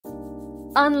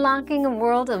unlocking a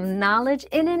world of knowledge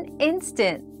in an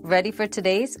instant. Ready for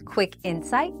today's quick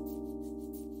insight?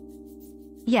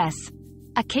 Yes,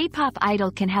 a K-pop idol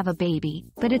can have a baby,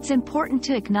 but it's important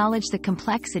to acknowledge the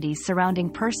complexities surrounding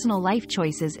personal life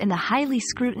choices in the highly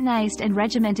scrutinized and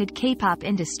regimented K-pop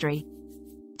industry.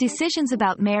 Decisions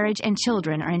about marriage and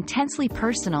children are intensely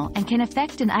personal and can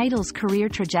affect an idol's career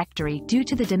trajectory due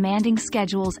to the demanding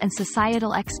schedules and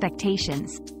societal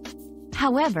expectations.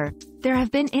 However, there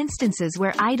have been instances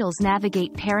where idols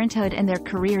navigate parenthood and their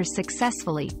careers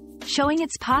successfully, showing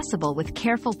it's possible with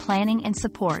careful planning and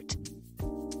support.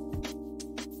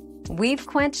 We've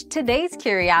quenched today's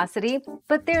curiosity,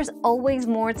 but there's always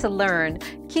more to learn.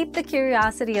 Keep the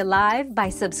curiosity alive by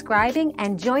subscribing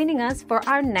and joining us for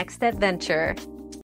our next adventure.